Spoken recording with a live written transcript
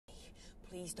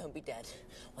Please don't be dead.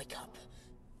 Wake up.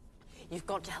 You've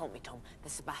got to help me, Tom.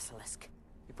 There's a basilisk.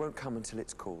 It won't come until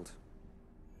it's called.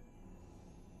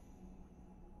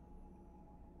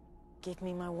 Give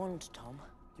me my wand, Tom.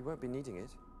 You won't be needing it.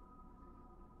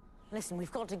 Listen,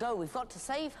 we've got to go. We've got to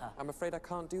save her. I'm afraid I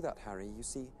can't do that, Harry. You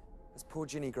see, as poor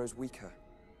Ginny grows weaker,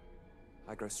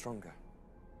 I grow stronger.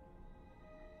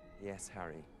 Yes,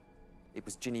 Harry. It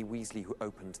was Ginny Weasley who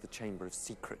opened the Chamber of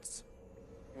Secrets.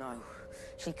 No,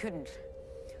 she couldn't.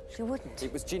 She wouldn't.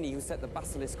 It was Ginny who set the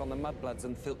basilisk on the mudbloods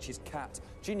and Filch's cat.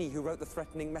 Ginny who wrote the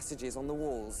threatening messages on the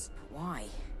walls. Why?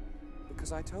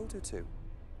 Because I told her to. You'll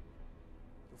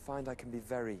find I can be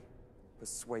very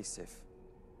persuasive.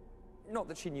 Not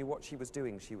that she knew what she was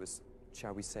doing. She was,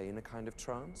 shall we say, in a kind of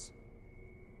trance.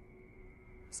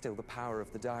 Still, the power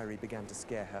of the diary began to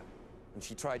scare her, and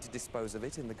she tried to dispose of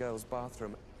it in the girls'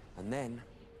 bathroom. And then,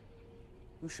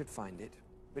 who should find it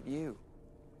but you?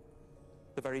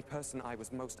 The very person I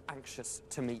was most anxious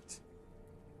to meet.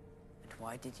 But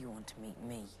why did you want to meet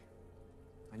me?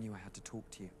 I knew I had to talk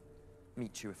to you,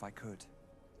 meet you if I could.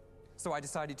 So I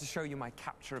decided to show you my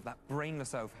capture of that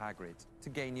brainless oaf Hagrid, to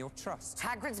gain your trust.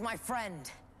 Hagrid's my friend!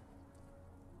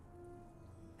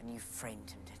 And you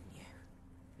framed him, didn't you?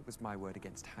 It was my word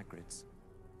against Hagrid's.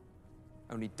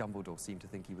 Only Dumbledore seemed to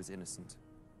think he was innocent.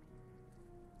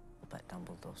 I'll bet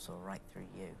Dumbledore saw right through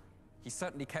you. He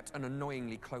certainly kept an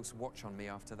annoyingly close watch on me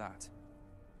after that.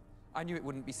 I knew it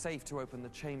wouldn't be safe to open the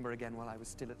chamber again while I was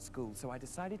still at school, so I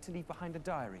decided to leave behind a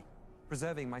diary,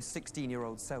 preserving my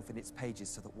 16-year-old self in its pages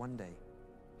so that one day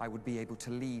I would be able to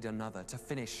lead another to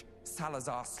finish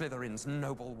Salazar Slytherin's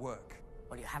noble work.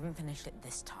 Well, you haven't finished it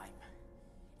this time.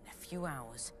 In a few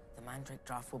hours, the Mandrake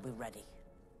draft will be ready,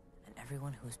 and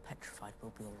everyone who is petrified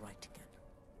will be all right again.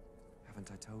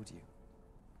 Haven't I told you?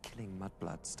 Killing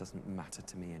mudbloods doesn't matter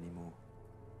to me anymore.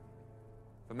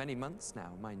 For many months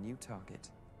now, my new target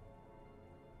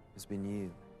has been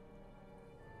you.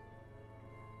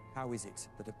 How is it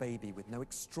that a baby with no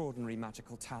extraordinary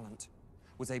magical talent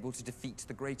was able to defeat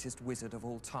the greatest wizard of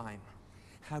all time?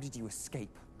 How did you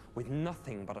escape with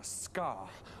nothing but a scar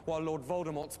while Lord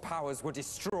Voldemort's powers were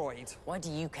destroyed? Why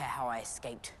do you care how I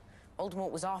escaped?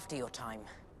 Voldemort was after your time.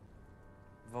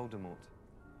 Voldemort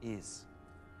is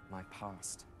my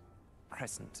past,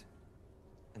 present,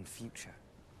 and future.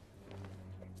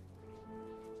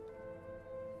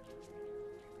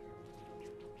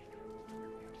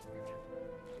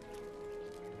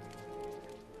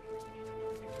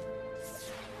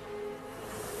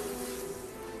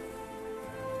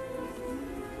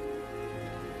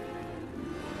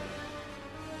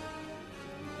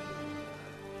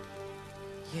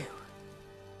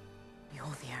 You're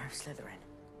the heir of Slytherin.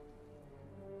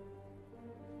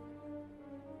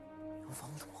 You're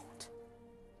Voldemort.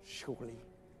 Surely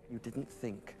you didn't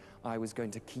think I was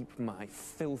going to keep my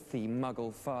filthy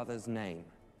Muggle father's name?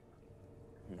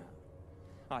 No.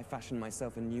 I fashioned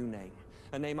myself a new name.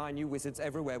 A name I knew wizards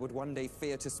everywhere would one day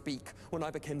fear to speak when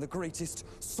I became the greatest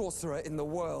sorcerer in the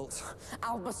world.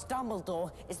 Albus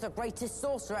Dumbledore is the greatest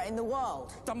sorcerer in the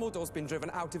world. Dumbledore's been driven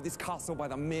out of this castle by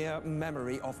the mere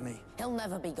memory of me. He'll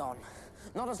never be gone.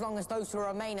 Not as long as those who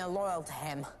remain are loyal to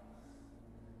him.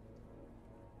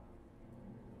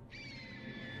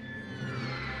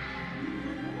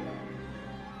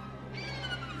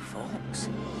 Fawkes?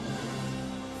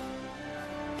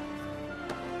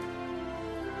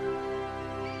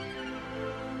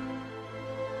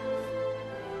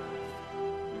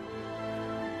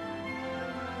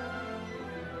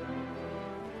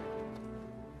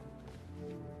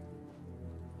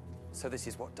 So this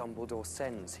is what Dumbledore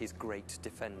sends his great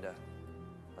defender.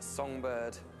 A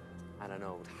songbird and an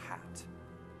old hat.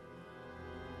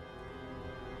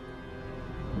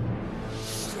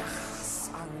 Yes,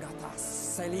 Angata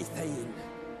Selythein.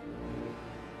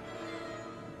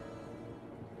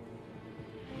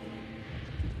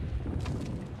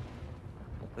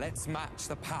 Let's match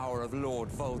the power of Lord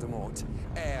Voldemort,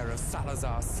 heir of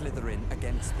Salazar Slytherin,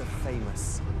 against the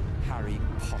famous Harry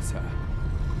Potter.